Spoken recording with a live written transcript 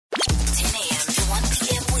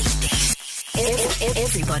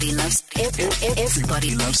Everybody loves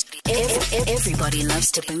Thabooty.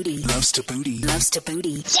 Loves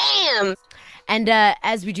Thabooty. Damn! And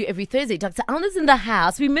as we do every Thursday, Dr. Elna's in the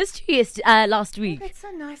house. We missed you last week. That's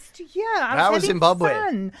so nice to hear. How was having Zimbabwe?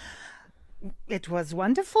 fun. It was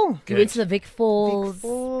wonderful. You went to the Vic Falls. Big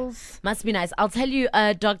Falls. Must be nice. I'll tell you,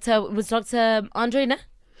 Dr. Andre, ne?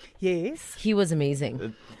 Yes. He was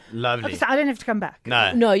amazing. Lovely. Okay, so I don't have to come back.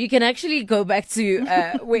 No. No, you can actually go back to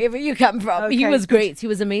wherever you come from. He Okay. was great. He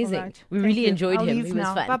was amazing. All right. We Thank really you. enjoyed I'll him. leave He was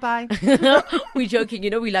now. fun. Bye-bye. We're joking.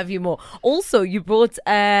 We love you more. Also, you brought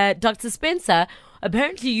Dr. Spencer.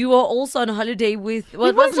 Apparently, you were also on holiday with. Well,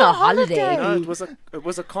 it was wasn't a on holiday. holiday. No, it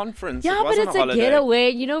was a conference. Yeah, it but wasn't it's a a holiday.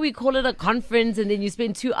 getaway. We call it a conference, and then you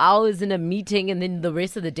spend 2 hours in a meeting, and then the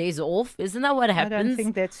rest of the day's off. Isn't that what I happens? don't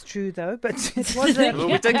think that's true, though, but it was a... Well,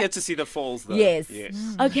 we did get to see the falls, though. Yes.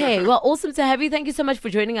 Okay. Well, awesome to have you. Thank you so much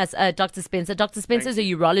for joining us, Dr. Spencer. Dr. Spencer is a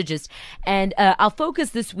urologist, and our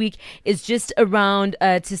focus this week is just around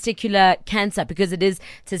testicular cancer because it is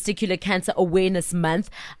Testicular Cancer Awareness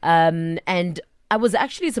Month, and I was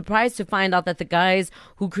actually surprised to find out that the guys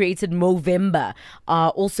who created Movember are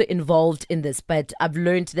also involved in this. But I've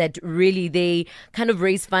learned that really they kind of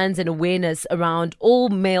raise funds and awareness around all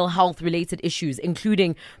male health related issues,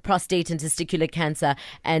 including prostate and testicular cancer.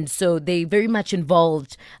 And so they very much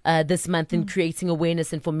involved this month in creating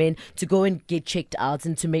awareness and for men to go and get checked out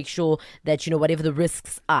and to make sure that, whatever the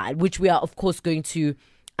risks are, which we are, of course, going to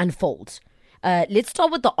unfold. Let's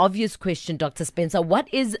start with the obvious question, Dr. Spencer.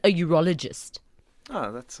 What is a urologist?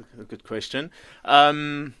 Oh, that's a good question.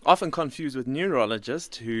 Often confused with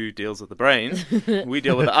neurologist who deals with the brain. We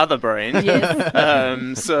deal with the other brain.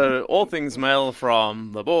 Yes. So all things male,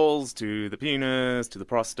 from the balls to the penis to the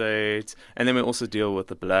prostate. And then we also deal with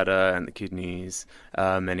the bladder and the kidneys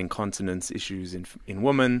and incontinence issues in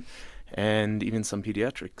women and even some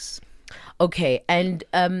pediatrics. Okay, and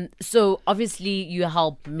so obviously you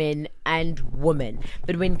help men and women.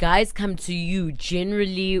 But when guys come to you,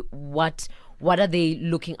 generally what are they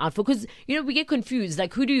looking out for? Because, we get confused.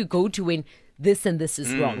 Like, who do you go to when this and this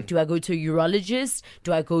is wrong? Do I go to a urologist?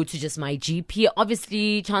 Do I go to just my GP?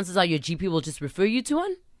 Obviously, chances are your GP will just refer you to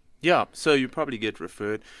one. Yeah, so you probably get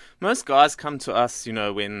referred. Most guys come to us,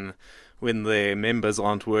 when their members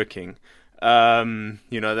aren't working.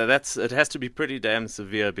 It has to be pretty damn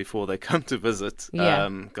severe before they come to visit. Yeah.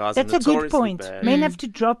 Guys That's are a good notoriously point. bad. Men have to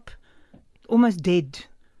drop almost dead.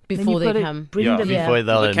 Before Then you've they got to come. Bring Yeah. them Before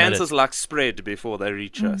they'll The admit cancers it. like spread before they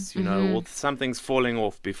reach us, or something's falling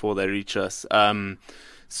off before they reach us. But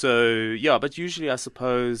usually I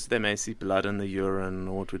suppose they may see blood in the urine,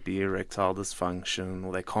 or it would be erectile dysfunction,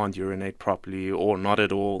 or they can't urinate properly, or not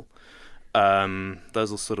at all.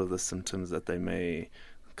 Those are sort of the symptoms that they may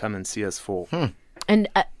come and see us for. And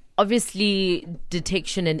obviously,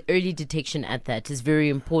 detection and early detection at that is very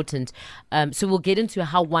important. So we'll get into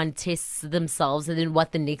how one tests themselves and then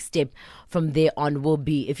what the next step from there on will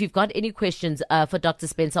be. If you've got any questions for Dr.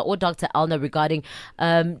 Spencer or Dr. Elna regarding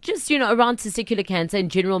just, around testicular cancer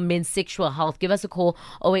and general men's sexual health, give us a call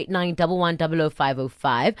 089 11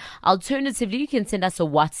 00505. Alternatively, you can send us a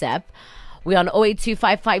WhatsApp. We're on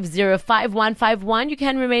 0825505151. You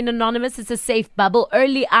can remain anonymous. It's a safe bubble.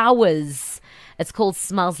 Early hours. It's called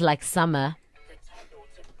Smells Like Summer.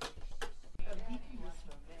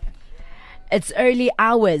 It's early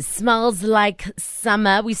hours. Smells like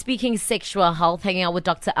summer. We're speaking sexual health, hanging out with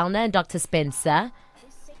Dr. Elna and Dr. Spencer.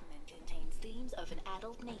 This segment contains themes of an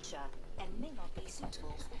adult nature and may not be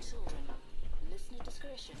suitable for children. Listener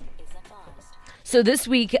discretion is advised. So this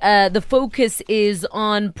week, the focus is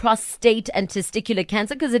on prostate and testicular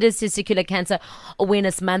cancer because it is Testicular Cancer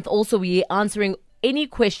Awareness Month. Also, we're answering any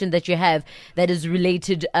question that you have that is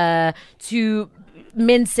related to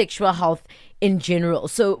men's sexual health in general.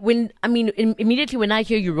 So immediately when I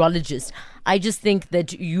hear urologist, I just think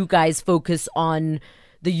that you guys focus on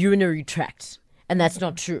the urinary tract, and that's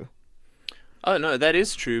not true. Oh, no, that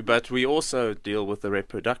is true, but we also deal with the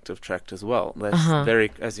reproductive tract as well. That's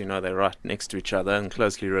very, as you know, they're right next to each other and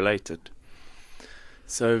closely related.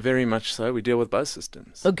 So very much so, we deal with both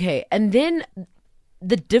systems. Okay, and then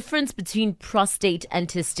the difference between prostate and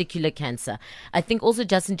testicular cancer. I think also,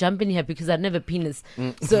 Justin, jump in here because I don't have a penis.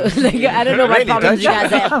 So, I don't know what Really, problems you don't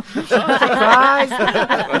guys have. Surprise!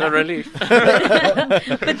 What a relief.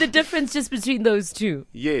 But the difference just between those two.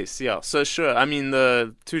 Yes, yeah. So sure. I mean,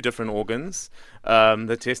 the two different organs.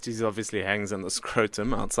 The testes obviously hangs in the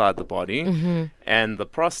scrotum outside the body, and the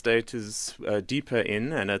prostate is deeper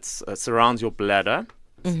in, and it surrounds your bladder.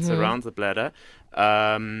 It surrounds the bladder.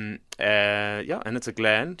 And it's a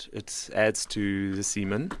gland. It adds to the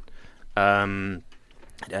semen.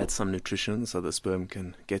 It adds some nutrition so the sperm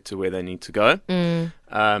can get to where they need to go.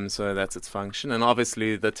 So that's its function. And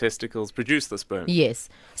obviously the testicles produce the sperm. Yes.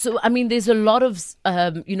 So, I mean, there's a lot of,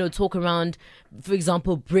 talk around, for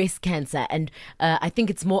example, breast cancer. And I think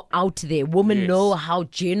it's more out there. Women Yes. know how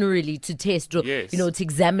generally to test or, Yes. to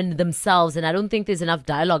examine themselves. And I don't think there's enough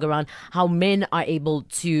dialogue around how men are able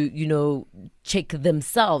to, check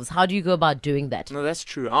themselves. How do you go about doing that? No, that's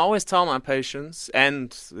true. I always tell my patients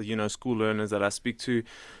and, school learners that I speak to,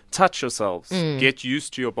 touch yourselves. Get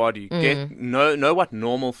used to your body. Know what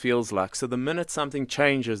normal feels like. So the minute something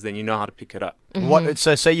changes, then you know how to pick it up. What?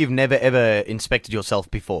 So say you've never ever inspected yourself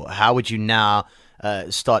before. How would you now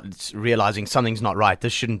start realizing something's not right?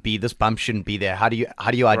 This bump shouldn't be there. How do you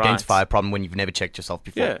identify a problem when you've never checked yourself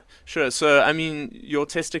before? Yeah, sure. So, I mean, your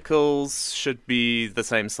testicles should be the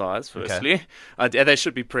same size, firstly. They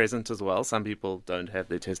should be present as well. Some people don't have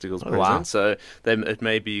their testicles present. wow. So it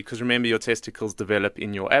may be, because remember, your testicles develop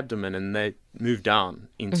in your abdomen and they move down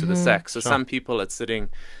into the sac. So some people it's sitting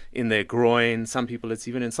in their groin. Some people it's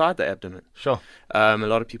even inside the abdomen. Sure. A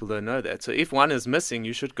lot of people don't know that. So if one is missing,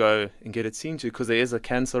 you should go and get it seen to, because there is a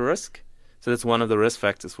cancer risk. So that's one of the risk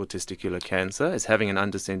factors for testicular cancer, is having an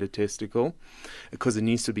undescended testicle, because it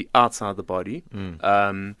needs to be outside the body.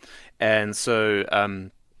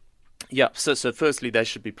 So firstly, they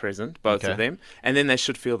should be present, both of them, and then they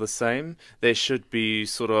should feel the same. They should be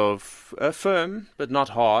sort of firm, but not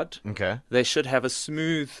hard. Okay. They should have a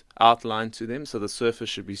smooth outline to them, so the surface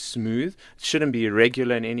should be smooth. It shouldn't be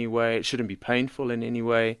irregular in any way. It shouldn't be painful in any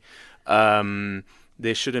way.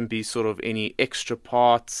 There shouldn't be sort of any extra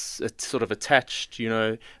parts sort of attached,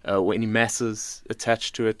 or any masses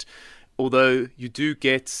attached to it. Although you do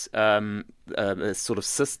get sort of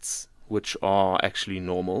cysts, which are actually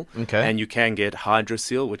normal. Okay. And you can get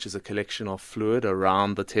hydrocele, which is a collection of fluid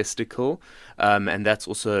around the testicle. And that's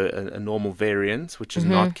also a normal variant, which is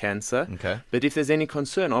not cancer. Okay. But if there's any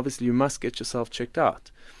concern, obviously you must get yourself checked out.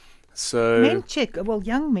 So Men check,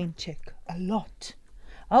 young men check a lot.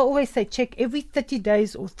 I always say check every 30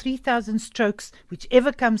 days or 3,000 strokes,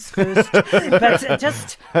 whichever comes first. But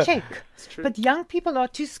just check. true. But young people are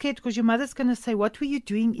too scared because your mother's going to say, what were you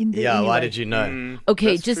doing in there Yeah, anyway? why did you know?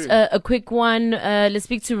 Okay, That's just true. a quick one. Let's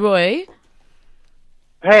speak to Roy.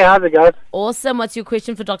 Hey, how's it going? Awesome. What's your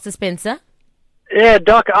question for Dr. Spencer? Yeah,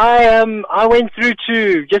 Doc, I went through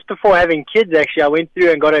to, just before having kids actually, I went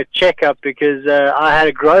through and got a checkup because I had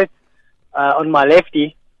a growth on my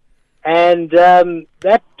lefty. And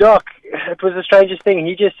that doc, it was the strangest thing.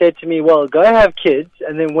 He just said to me, well, go have kids,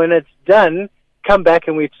 and then when it's done, come back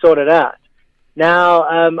and we've sorted it out. Now,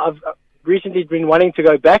 I've recently been wanting to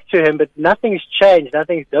go back to him, but nothing's changed,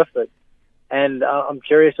 nothing's different. And I'm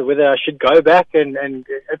curious of whether I should go back, and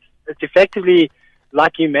it's effectively,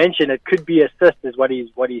 like you mentioned, it could be a cyst is what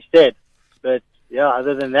he said. But yeah,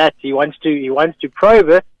 other than that, he wants to probe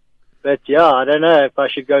it. But yeah, I don't know if I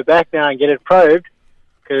should go back now and get it probed.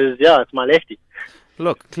 Because, yeah, it's my lefty.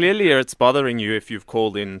 Look, clearly it's bothering you if you've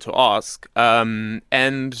called in to ask. And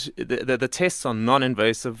the tests are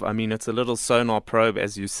non-invasive. I mean, it's a little sonar probe,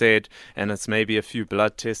 as you said, and it's maybe a few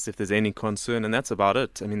blood tests if there's any concern, and that's about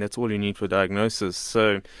it. I mean, that's all you need for diagnosis.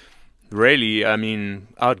 So, really, I mean,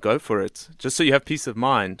 I'd go for it, just so you have peace of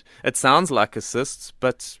mind. It sounds like a cyst,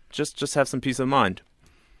 but just have some peace of mind.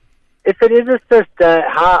 If it is a cyst,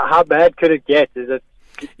 how bad could it get?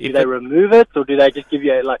 Do they remove it, or do they just give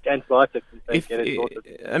you like antibiotics and say, get it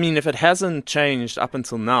sorted? I mean, if it hasn't changed up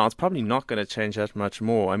until now, it's probably not going to change that much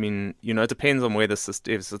more. I mean, it depends on where the cyst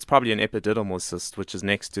is. It's probably an epididymal cyst, which is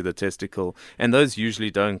next to the testicle, and those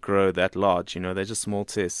usually don't grow that large. They're just small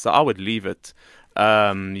tests. So I would leave it,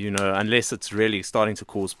 unless it's really starting to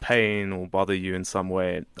cause pain or bother you in some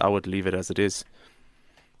way. I would leave it as it is.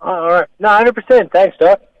 All right. No, 100%. Thanks,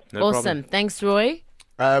 Doc. No Awesome. problem. Thanks, Roy.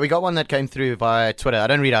 We got one that came through via Twitter. I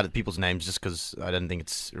don't read out people's names just because I don't think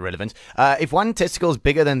it's relevant. If one testicle is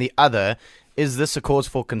bigger than the other, is this a cause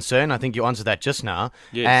for concern? I think you answered that just now.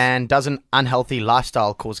 Yes. And does an unhealthy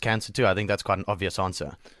lifestyle cause cancer too? I think that's quite an obvious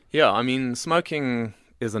answer. Yeah, I mean, smoking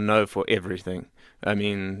is a no for everything. I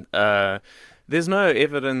mean, there's no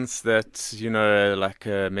evidence that, like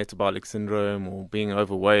metabolic syndrome or being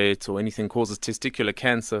overweight or anything causes testicular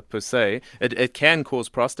cancer per se. It can cause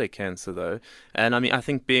prostate cancer, though. And, I mean, I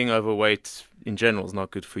think being overweight in general is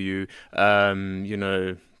not good for you.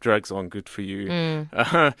 Drugs aren't good for you.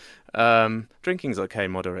 Drinking's okay,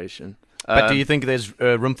 moderation. But do you think there's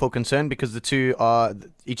room for concern because the two are,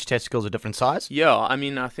 each testicle is a different size? Yeah, I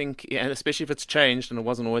mean, I think, especially if it's changed and it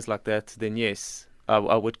wasn't always like that, then yes.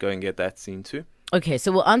 I would go and get that seen too. Okay,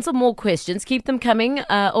 so we'll answer more questions. Keep them coming.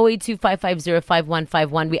 082 550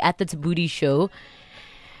 5151. We're at the Thabooty Show.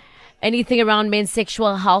 Anything around men's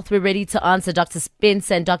sexual health, we're ready to answer Dr.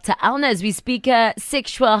 Spencer and Dr. Elna as we speak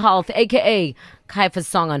sexual health, aka Kaifa's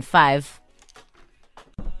song on 5.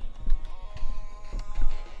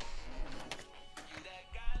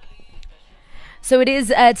 So it is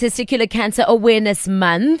Testicular Cancer Awareness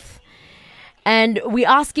Month. And we're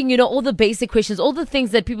asking, all the basic questions, all the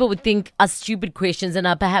things that people would think are stupid questions and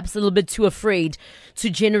are perhaps a little bit too afraid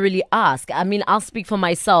to generally ask. I mean, I'll speak for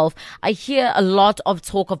myself. I hear a lot of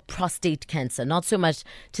talk of prostate cancer, not so much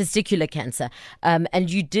testicular cancer.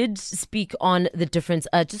 And you did speak on the difference.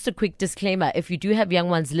 Just a quick disclaimer. If you do have young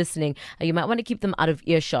ones listening, you might want to keep them out of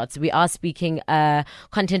earshot. We are speaking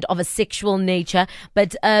content of a sexual nature,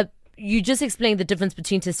 but you just explained the difference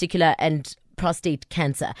between testicular and prostate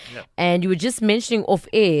cancer. Yep. And you were just mentioning off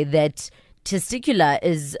air that testicular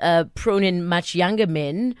is prone in much younger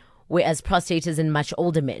men, whereas prostate is in much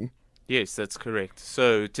older men. Yes, that's correct.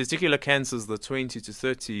 So testicular cancer is the 20 to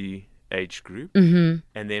 30 age group. And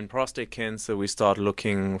then prostate cancer, we start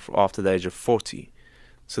looking after the age of 40.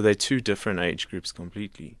 So they're two different age groups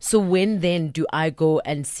completely. So when then do I go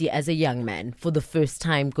and see, as a young man, for the first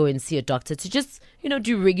time, go and see a doctor to just,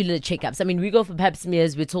 do regular checkups? I mean, we go for pap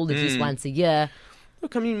smears, we're told at least once a year.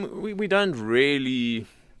 Look, I mean, we don't really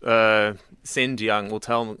send young or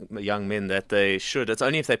tell young men that they should. It's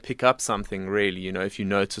only if they pick up something, really, if you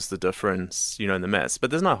notice the difference, in the mass. But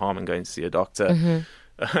there's no harm in going to see a doctor.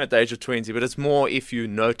 At the age of 20, but it's more if you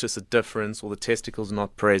notice a difference or the testicles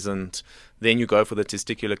not present, then you go for the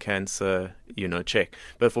testicular cancer, check.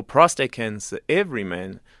 But for prostate cancer, every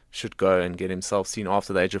man should go and get himself seen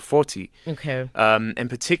after the age of 40. Okay. And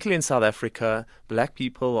particularly in South Africa, black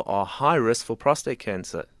people are high risk for prostate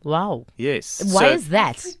cancer. Wow. Yes. Why is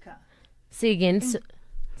that? Africa. Say again,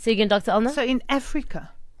 Dr. Elna? So in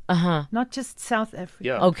Africa, not just South Africa.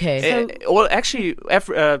 Yeah. Okay. Or actually,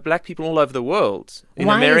 black people all over the world, in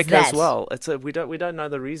Why is America that? as well. We don't know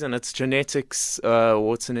the reason. It's genetics,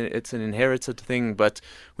 or it's an inherited thing, but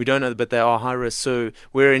we don't know. But they are high risk. So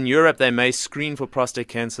where in Europe they may screen for prostate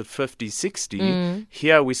cancer 50, 60,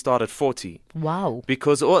 here we start at 40. Wow.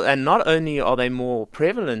 Because and not only are they more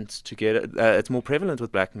prevalent to get it, it's more prevalent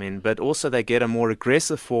with black men, but also they get a more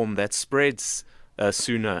aggressive form that spreads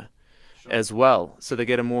sooner. As well, so they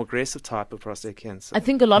get a more aggressive type of prostate cancer. I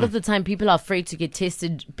think a lot of the time people are afraid to get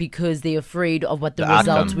tested because they're afraid of what the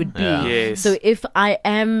result would be. Yeah. Yes. So if I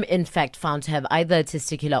am in fact found to have either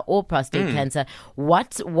testicular or prostate cancer,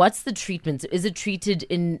 what's the treatment? Is it treated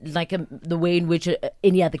in like the way in which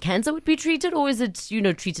any other cancer would be treated, or is it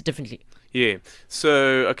treated differently? Yeah.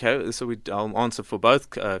 So I'll answer for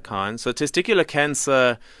both kinds. So testicular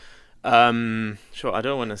cancer. Sure, I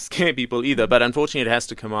don't want to scare people either, but unfortunately it has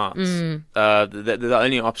to come out. The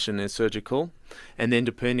only option is surgical, and then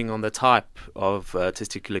depending on the type of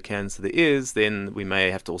testicular cancer there is, then we may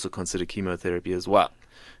have to also consider chemotherapy as well.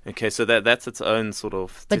 Okay, so that's its own sort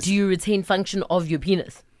of... But do you retain function of your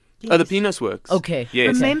penis? Yes. Oh, the penis works. Okay.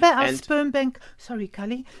 Yes. Remember our And- sperm bank? Sorry,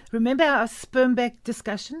 Kali. Remember our sperm bank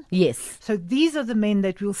discussion? Yes. So these are the men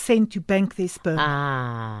that we'll send to bank their sperm.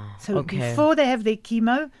 So okay. before they have their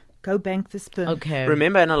chemo, go bank the sperm. Okay.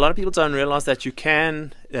 Remember, and a lot of people don't realize that you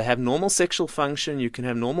can have normal sexual function, you can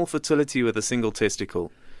have normal fertility with a single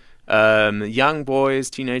testicle. Young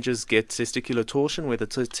boys, teenagers get testicular torsion where the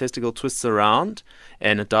testicle twists around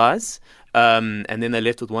and it dies. And then they're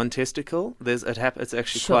left with one testicle. It's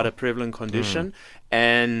actually quite a prevalent condition,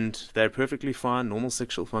 and they're perfectly fine, normal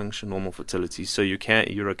sexual function, normal fertility. So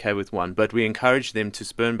you're okay with one. But we encourage them to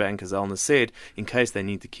sperm bank, as Elna said, in case they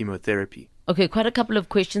need the chemotherapy. Okay, quite a couple of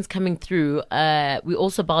questions coming through. We're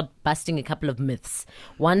also about busting a couple of myths.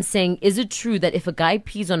 One saying, is it true that if a guy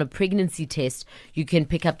pees on a pregnancy test, you can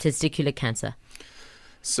pick up testicular cancer?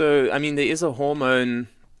 So, I mean, there is a hormone,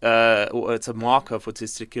 or it's a marker for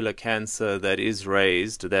testicular cancer that is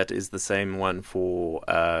raised. That is the same one for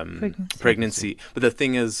pregnancy. But the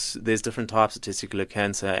thing is, there's different types of testicular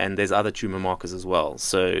cancer, and there's other tumor markers as well.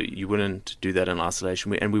 So you wouldn't do that in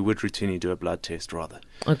isolation, and we would routinely do a blood test rather.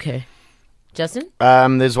 Okay. Justin?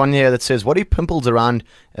 There's one here that says, what do pimples around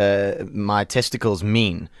my testicles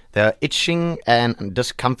mean? They're itching and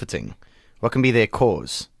discomforting. What can be their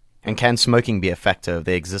cause? And can smoking be a factor of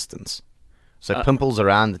their existence? So pimples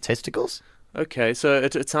around the testicles? Okay, so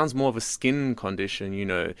it sounds more of a skin condition,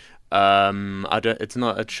 It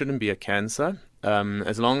shouldn't be a cancer.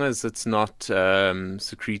 As long as it's not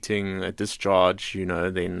secreting a discharge,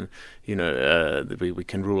 then we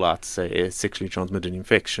can rule out, say, sexually transmitted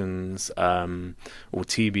infections or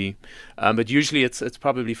TB. But usually it's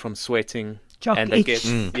probably from sweating. And they get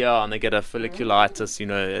and they get a folliculitis.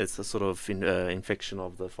 It's a sort of infection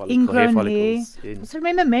of the hair Ingrown hair. follicles. So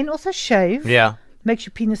remember, men also shave. Yeah. makes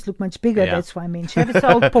your penis look much bigger. Yeah. That's why men shave. It's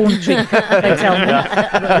an old porn trick. They tell me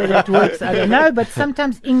that it works. I don't know, but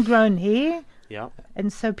sometimes ingrown hair, Yeah.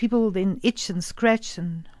 and so people then itch and scratch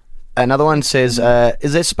and. Another one says,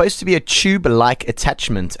 is there supposed to be a tube-like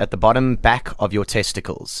attachment at the bottom back of your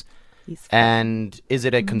testicles? Yes. And is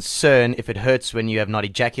it a concern if it hurts when you have not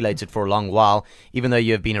ejaculated for a long while, even though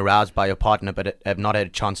you have been aroused by your partner but have not had a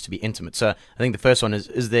chance to be intimate? So I think the first one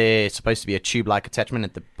is there supposed to be a tube-like attachment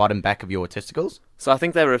at the bottom back of your testicles? So I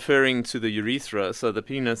think they're referring to the urethra. So the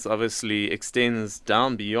penis obviously extends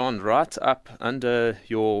down beyond, right up under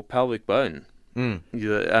your pelvic bone.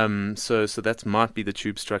 Yeah, so that might be the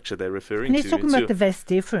tube structure they're referring And to. he's talking about the vas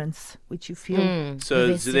deferens, which you feel. So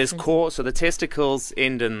vas there's deferens. cord. So the testicles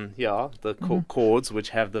end in the cords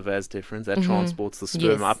which have the vas deferens that transports the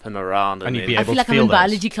sperm Yes. up and around. And you'd then- be I able feel to like I'm feel in those.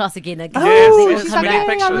 biology class again. Yes, Yes, it's come many back.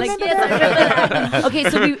 pictures. I'm like, yes, I remember. Okay,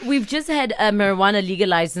 so we've just had marijuana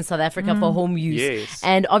legalized in South Africa for home use. Yes.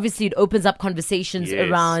 And obviously it opens up conversations Yes.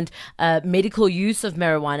 around medical use of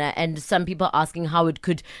marijuana, and some people are asking how it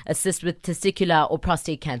could assist with testicular or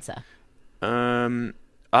prostate cancer.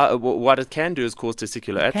 What it can do is cause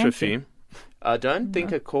testicular atrophy. I don't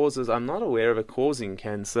think it causes. I'm not aware of it causing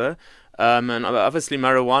cancer. And obviously,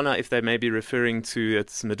 marijuana, if they may be referring to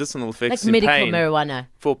its medicinal effects Like in medical pain, marijuana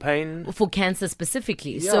for pain. for cancer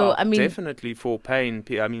specifically. Yeah, So, I mean, definitely for pain.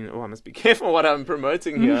 I mean, I must be careful what I'm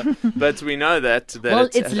promoting here. But we know that well,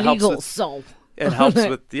 it it's helps legal, with, so. it helps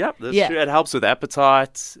with that's Yeah. true. It helps with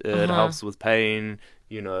appetite. It Uh-huh. helps with pain.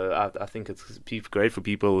 You know, I think it's great for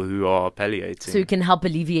people who are palliating. So you can help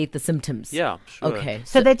alleviate the symptoms. Yeah, sure. Okay.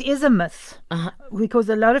 So that is a myth. Uh-huh. Because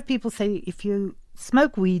a lot of people say if you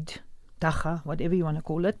smoke weed, dacha, whatever you want to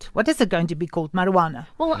call it, what is it going to be called? Marijuana.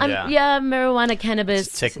 Well, Yeah. marijuana, cannabis.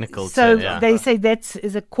 It's technical. So yeah. they say that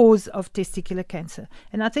is a cause of testicular cancer.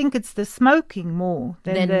 And I think it's the smoking more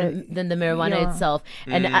than than the marijuana yeah. itself.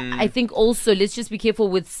 And I think also let's just be careful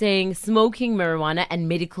with saying smoking marijuana and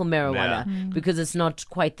medical marijuana because it's not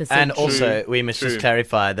quite the same. And also, we must just True.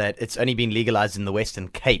 clarify that it's only been legalized in the Western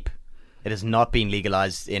Cape. It has not been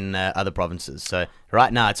legalized in other provinces. So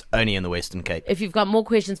right now, it's only in the Western Cape. If you've got more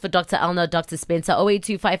questions for Dr. Elna or Dr. Spencer,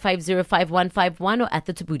 082-550-5151 or at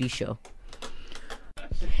the Thabooty Show.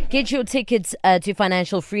 Get your tickets to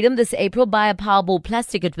financial freedom this April. Buy a Powerball Plus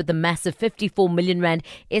ticket with a massive 54 million rand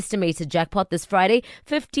estimated jackpot this Friday.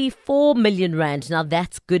 54 million rand. Now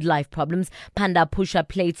that's good life problems. Panda Push-Up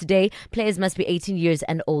Play today. Players must be 18 years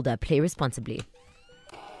and older. Play responsibly.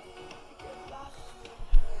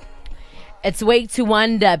 It's Wake to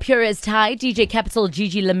Wonder. Purist High. DJ Capital,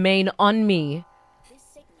 Gigi Lemaine on me. This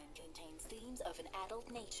segment contains themes of an adult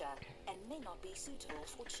nature and may not be suitable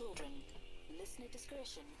for children. Listener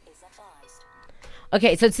discretion is advised.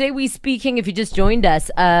 Okay, so today we're speaking, if you just joined us,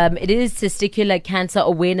 it is Testicular Cancer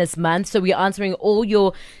Awareness Month. So we're answering all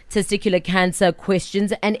your testicular cancer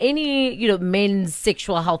questions and any, men's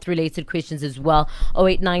sexual health related questions as well.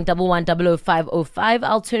 089-110-505.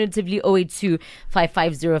 Alternatively,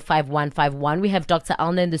 082-550-5151. We have Dr.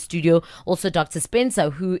 Elna in the studio, also Dr. Spencer,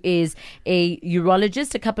 who is a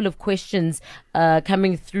urologist. A couple of questions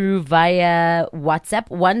coming through via WhatsApp.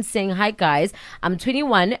 One saying, hi guys, I'm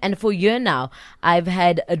 21 and for a year now, I've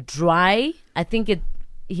had a dry,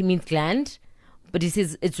 he means gland, but he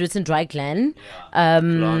says it's written dry gland.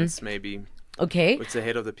 Glance, maybe. Okay. It's the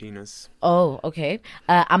head of the penis. Oh, okay.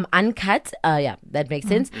 I'm uncut. Yeah, that makes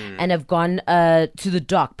sense. And I've gone to the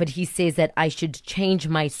doc, but he says that I should change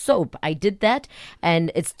my soap. I did that,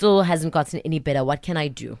 and it still hasn't gotten any better. What can I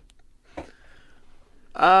do?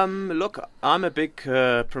 Look, I'm a big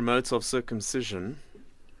promoter of circumcision.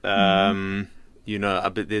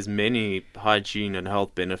 But there's many hygiene and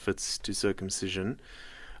health benefits to circumcision.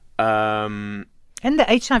 And the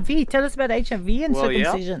HIV. Tell us about HIV and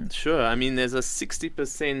circumcision. Yeah, sure. I mean, there's a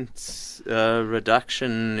 60%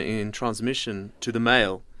 reduction in transmission to the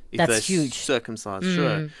male if That's they're huge. circumcised.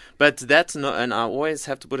 Sure, but that's not. And I always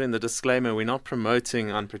have to put in the disclaimer: we're not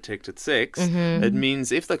promoting unprotected sex. It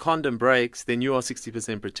means if the condom breaks, then you are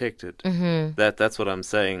 60% protected. That's what I'm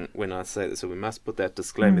saying when I say that. So we must put that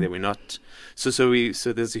disclaimer that we're not. So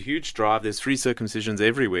there's a huge drive. There's free circumcisions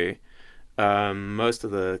everywhere. Most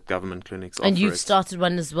of the government clinics offer And you've it. started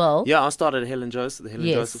one as well. Yeah, I started at the Helen Yes.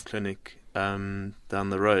 Joseph Clinic down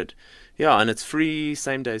the road. Yeah, and it's free,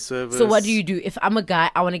 same-day service. So what do you do? If I'm a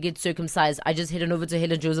guy, I want to get circumcised, I just head on over to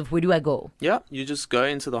Helen Joseph. Where do I go? Yeah, you just go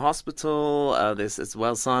into the hospital. It's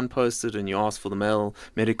well signposted, and you ask for the male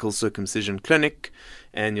medical circumcision clinic,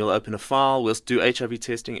 and you'll open a file. We'll do HIV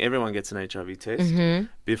testing. Everyone gets an HIV test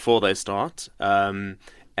before they start.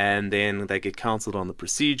 And then they get counseled on the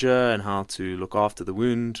procedure and how to look after the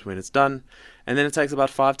wound when it's done. And then it takes about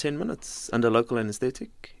 5-10 minutes under local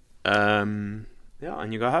anesthetic. Yeah,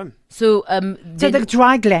 and you go home. So, So the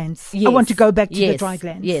dry glands. I want to go back to the dry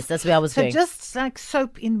glands. Yes, that's where I was So going. just like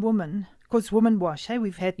soap in women, because women wash, hey,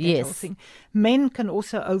 we've had that Yes. whole thing. Men can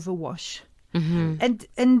also overwash. Mm-hmm.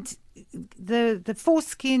 And the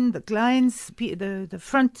foreskin, the glands, the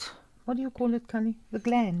front, what do you call it, Kali? The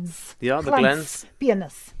glands. Yeah, the glands.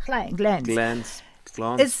 Penis. Glands. Glands,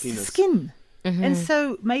 It's penis. skin. And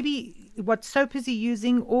so maybe what soap is he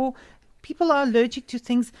using, or people are allergic to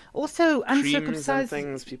things. Also, Creams and uncircumcised.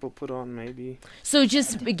 things people put on, maybe. So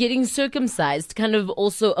just getting circumcised kind of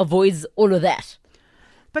also avoids all of that.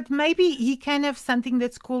 But maybe he can have something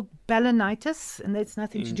that's called balanitis, and that's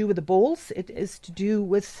nothing to do with the balls. It is to do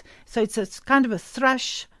with, so it's a kind of a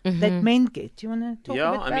thrush that men get. Do you want to talk Yeah,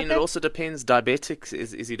 a bit about I mean, that? it also depends. Diabetics,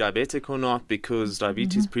 is he diabetic or not? Because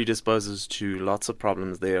diabetes predisposes to lots of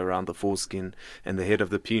problems there around the foreskin and the head of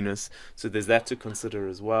the penis. So there's that to consider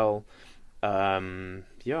as well. Yeah,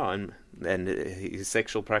 and his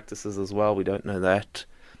sexual practices as well. We don't know that.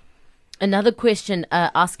 Another question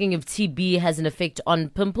asking if TB has an effect on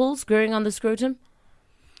pimples growing on the scrotum.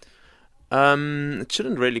 It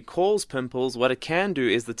shouldn't really cause pimples. What it can do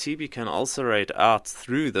is the TB can ulcerate out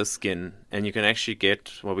through the skin, and you can actually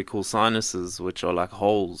get what we call sinuses, which are like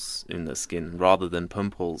holes in the skin rather than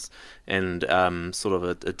pimples, and sort of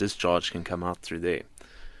a discharge can come out through there.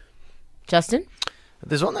 Justin?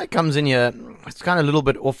 There's one that comes in here. It's kind of a little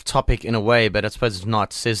bit off topic in a way, but I suppose it's not.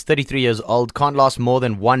 It says 33 years old, can't last more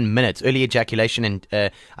than 1 minute. Early ejaculation,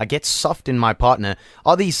 and I get soft in my partner.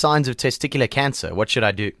 Are these signs of testicular cancer? What should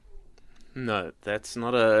I do? No, that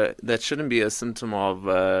shouldn't be a symptom of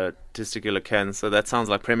testicular cancer. That sounds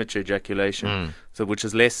like premature ejaculation, so which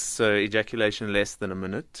is ejaculation less than a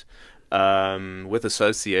minute, with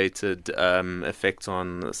associated effects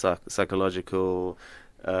on psychological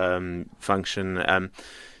function.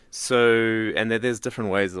 So, and there's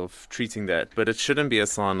different ways of treating that, but it shouldn't be a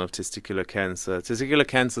sign of testicular cancer. Testicular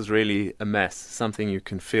cancer is really a mass, something you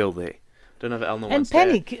can feel there. Don't know if Elna And wants to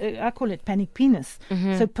add. panic, I call it panic penis.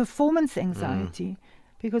 So performance anxiety,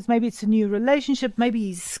 because maybe it's a new relationship, maybe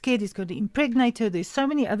he's scared he's going to impregnate her. There's so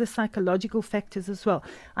many other psychological factors as well.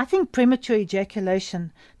 I think premature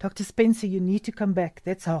ejaculation, Dr. Spencer, you need to come back.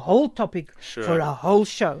 That's a whole topic for a whole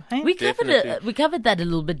show. Hey? We covered Definitely. we covered that a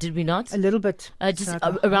little bit, did we not? A little bit. Just Like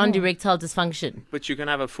a around whole- erectile dysfunction. But you can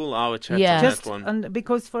have a full hour chat Yeah. on Just that one.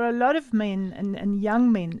 because for a lot of men and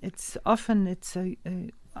young men, it's often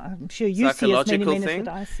I'm sure you see as many Psychological men as thing. what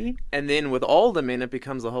I see. And then with older men, it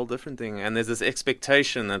becomes a whole different thing. And there's this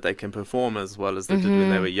expectation that they can perform as well as they did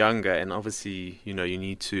when they were younger. And obviously, you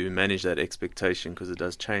need to manage that expectation because it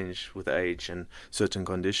does change with age and certain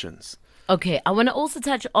conditions. Okay, I want to also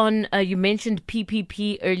touch on, you mentioned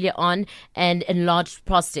PPP earlier on and enlarged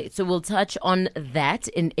prostate. So we'll touch on that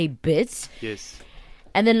in a bit. Yes.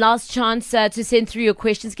 And then last chance to send through your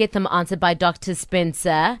questions, get them answered by Dr.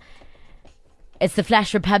 Spencer. It's the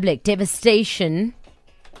Flash Republic, Devastation.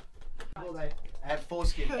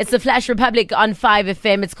 It's the Flash Republic on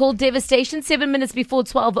 5FM. It's called Devastation, 7 minutes before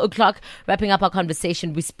 12 o'clock. Wrapping up our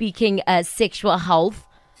conversation, we're speaking sexual health.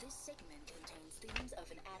 This segment contains themes of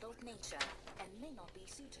an adult nature and may not be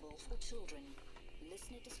suitable for children.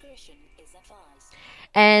 Listener discretion is advised.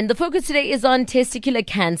 And the focus today is on testicular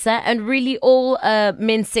cancer and really all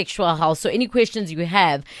men's sexual health. So any questions you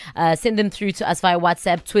have, send them through to us via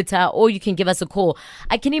WhatsApp, Twitter, or you can give us a call.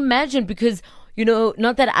 I can imagine because,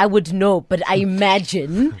 not that I would know, but I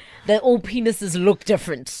imagine that all penises look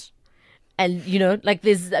different. And,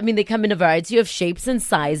 they come in a variety of shapes and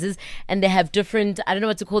sizes, and they have different, I don't know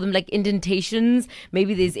what to call them, like indentations.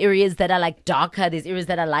 Maybe there's areas that are like darker, there's areas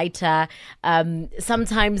that are lighter.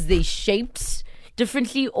 Sometimes they're shaped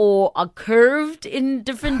differently or are curved in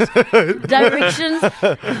different directions.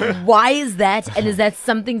 Why is that? And is that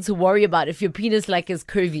something to worry about if your penis is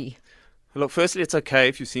curvy? Look, firstly, it's okay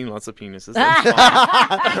if you've seen lots of penises. That's fine.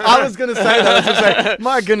 I was going to say that. I was going to say,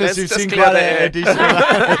 my goodness, Let's you've just seen clear quite the a air. decent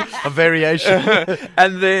a variation.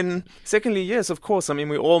 And then, secondly, yes, of course.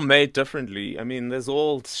 We're all made differently. There's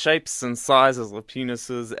all shapes and sizes of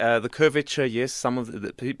penises. The curvature, yes, some of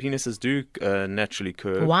the penises do naturally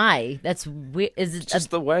curve. Why? That's weird. Is it It's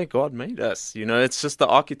just the way God made us. It's just the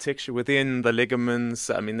architecture within the ligaments.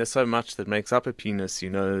 There's so much that makes up a penis. The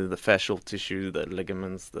fascial tissue, the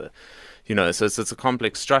ligaments, the So it's a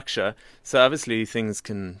complex structure. So obviously things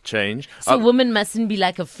can change. So women mustn't be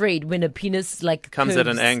like afraid when a penis like Comes at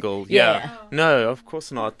an curves. angle. Yeah. No, of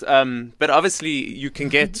course not. But obviously you can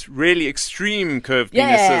get really extreme curved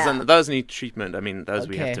Yeah. penises, and those need treatment. I mean, those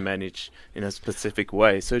we Okay. have to manage in a specific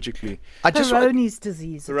way, surgically. I just wa- Peyronie's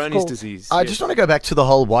disease. it's Peyronie's called. disease. I yes. just want to go back to the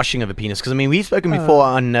whole washing of a penis because I mean we've spoken before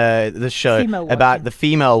on this show Female about washing. the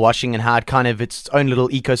female washing and how it kind of its own little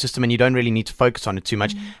ecosystem and you don't really need to focus on it too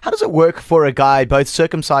much. How does it work for a guy both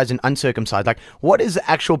circumcised and uncircumcised? Like what is the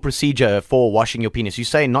actual procedure for washing your penis? You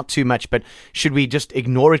say not too much, but should we just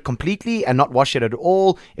ignore it completely and not wash it at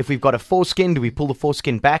all? If we've got a foreskin, do we pull the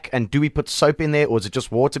foreskin back and do we put soap in there or is it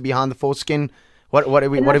just water behind the foreskin? What are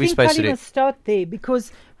we And what I are we think supposed to Paddy do? must start there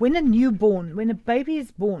because when a baby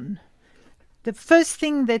is born, the first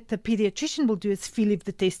thing that the pediatrician will do is feel if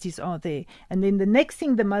the testes are there. And then the next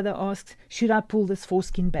thing the mother asks, should I pull this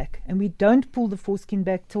foreskin back? And we don't pull the foreskin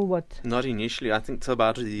back till what? Not initially. I think till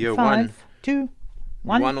about year 5, 2,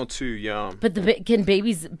 1? one or two. Yeah. But can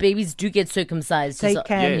babies do get circumcised? They So-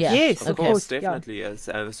 can, Yeah. yes, Of of course, course. yeah. definitely. Yes,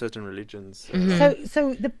 certain religions.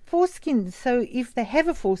 So the foreskin, so if they have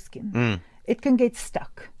a foreskin, it can get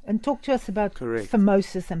stuck. And talk to us about Correct.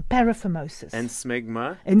 phimosis and paraphimosis. And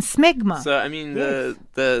smegma. And smegma. So I mean, Yes.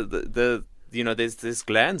 there's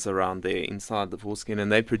glands around there inside the foreskin,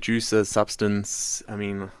 and they produce a substance. I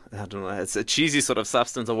mean, I don't know. It's a cheesy sort of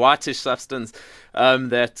substance, a whitish substance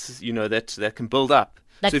that can build up.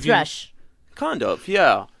 Like So if you- thrush. Kind of,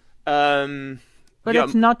 yeah. But yeah,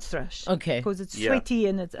 it's not thrush. Okay. Because it's Yeah. sweaty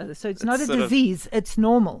and so it's not a sort of- disease. It's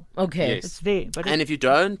normal. Okay. Yes. It's there. But And if you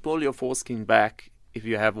don't pull your foreskin back, if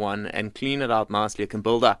you have one, and clean it out nicely, it can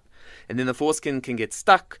build up. And then the foreskin can get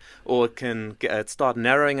stuck or it can start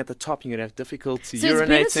narrowing at the top. You're going to have difficulty So it's better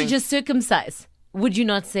to urinating. just circumcise. Would you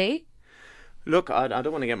not say? Look, I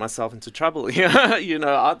don't want to get myself into trouble here.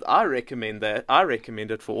 I recommend that. I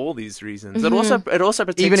recommend it for all these reasons. It also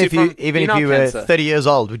protects Even if you from even if penile you were cancer. 30 years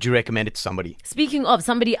old, would you recommend it to somebody? Speaking of,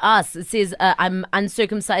 somebody asked, it says, I'm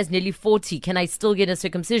uncircumcised, nearly 40. Can I still get a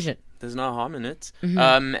circumcision? There's no harm in it.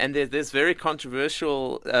 Mm-hmm. And there's very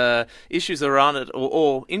controversial issues around it,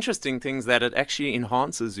 or interesting things that it actually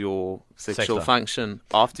enhances your sexual life. function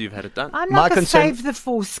after you've had it done. I'm My like a concern- save the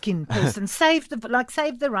foreskin person. save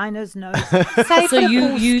the rhino's nose. Save So the you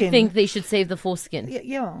foreskin. think they should save the foreskin?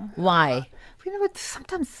 Yeah. Why? You know what?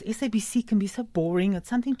 Sometimes SABC can be so boring. It's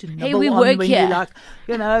something to nibble Hey, we on work when here. you're like,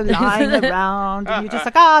 lying around and you're just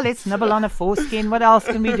like, let's nibble on a foreskin. What else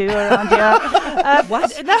can we do around here?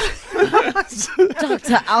 What? No,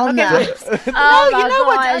 Dr. Elna. no, Oh you my know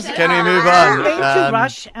what? gosh. Can we move I'm on? going to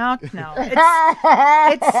rush out now.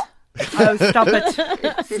 It's oh, stop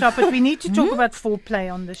it. Stop it. We need to talk about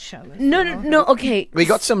foreplay on this show. as No, well. no, okay. We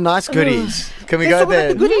got some nice goodies. Can we Let's go talk about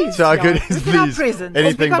there? the goodies. To our Yeah. goodies, Look at our please. presents.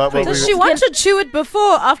 Anything We got but what we presents. Does she want to chew it before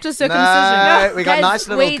or after circumcision? No, we got Guys, nice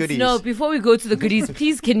little wait, goodies. No, before we go to the goodies,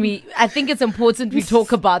 please can we, I think it's important we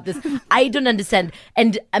talk about this. I don't understand.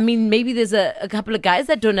 And I mean, maybe there's a couple of guys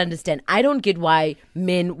that don't understand. I don't get why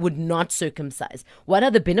men would not circumcise. What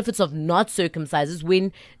are the benefits of not circumcises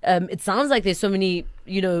when it sounds like there's so many,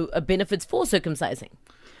 benefits for circumcising?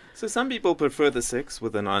 So some people prefer the sex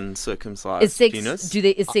with an uncircumcised Is sex, penis.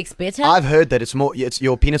 is sex better? I've heard that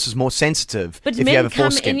your penis is more sensitive but if you men have a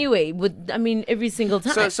come foreskin. anyway every single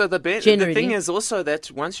time. So the Generally. thing is also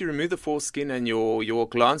that once you remove the foreskin and your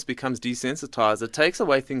glans becomes desensitized, it takes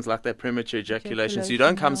away things like that premature ejaculation, so you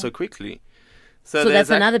don't come so quickly. So there's that's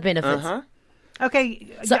another benefit. Uh-huh. Okay.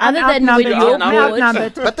 So I'm other than when outnumbered. you're I'm bored-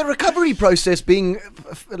 outnumbered. But the recovery process, being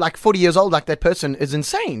like 40 years old, like that person, is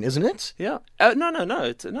insane, isn't it? Yeah. No.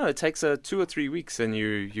 It takes 2 or 3 weeks and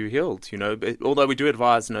you healed. Although we do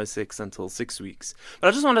advise no sex until 6 weeks. But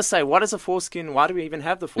I just want to say, what is a foreskin? Why do we even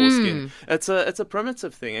have the foreskin? It's a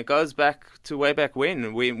primitive thing. It goes back to way back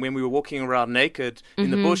when we were walking around naked in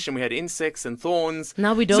the bush and we had insects and thorns.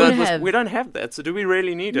 Now we So don't have. we don't have that. So do we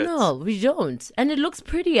really need it? No, we don't. And it looks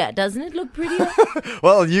prettier, doesn't it look prettier?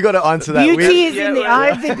 Well, you got to answer that. Beauty is Yeah, in the well, eye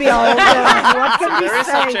of the beholder. What can we Very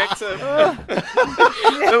say? subjective.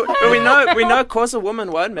 but we know, cause a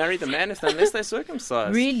woman won't marry the man unless they're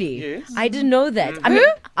circumcised. Really? Yes. I didn't know that. I mean,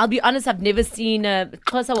 I'll be honest, I've never seen a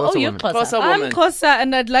Xhosa. Oh, you're woman. Xhosa. Xhosa I'm woman. Kosa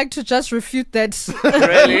and I'd like to just refute that.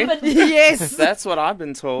 Really? Yes. That's what I've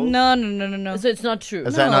been told. No. So it's not true.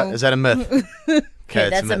 Is that a myth? Okay,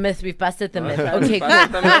 it's that's a myth. We've busted the myth. Okay. Okay,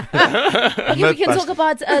 cool. Okay, we can talk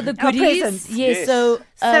about the goodies. presents. Yes, Yes. so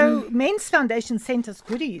So Men's Foundation sent us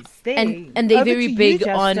goodies. There. and they're Over very to you, big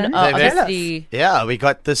on Justin. They're very- obviously. Yeah, we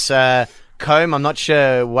got this comb. I'm not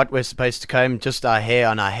sure what we're supposed to comb, just our hair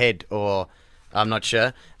on our head, or I'm not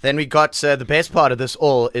sure. Then we got the best part of this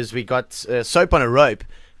all is we got soap on a rope,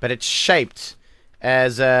 but it's shaped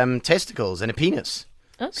as testicles and a penis.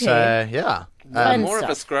 Okay. So yeah, Fun More of a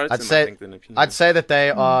stuff. scrotum, I'd say I think, than a penis. I'd say that they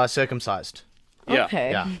are circumcised. Yeah. Okay.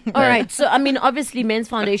 Yeah. All right. So, I mean, obviously, Men's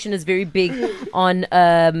Foundation is very big on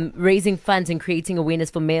raising funds and creating awareness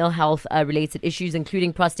for male health related issues,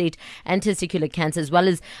 including prostate and testicular cancer, as well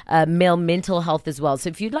as male mental health as well. So,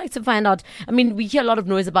 if you'd like to find out, I mean, we hear a lot of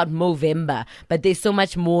noise about Movember, but there's so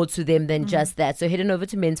much more to them than just that. So, head on over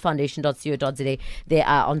to mensfoundation.co.za. They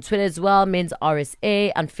are on Twitter as well, Men's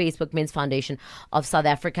RSA, on Facebook, Men's Foundation of South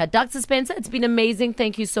Africa. Dr. Spencer, it's been amazing.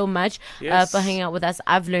 Thank you so much Yes. for hanging out with us.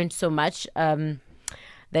 I've learned so much.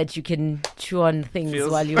 That you can chew on things Feels-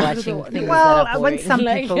 while you're watching things Well, that are when boring. some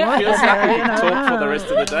Like, people yeah. Feels like we can talk for the rest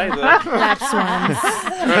of the day, though. Black swans.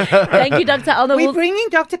 Thank you, Dr. Elna. we're bringing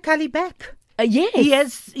Dr. Cully back.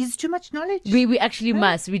 Yes. He's too much knowledge. We actually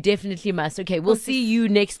must. We definitely must. Okay, we'll see you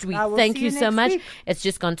next week. I will Thank see you you so next much. week. It's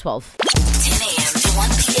just gone 12. 10 a.m. to 1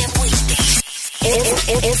 p.m. weekdays.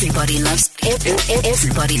 Everybody loves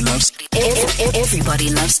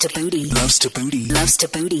Thabooty. Loves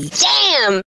Thabooty. Damn!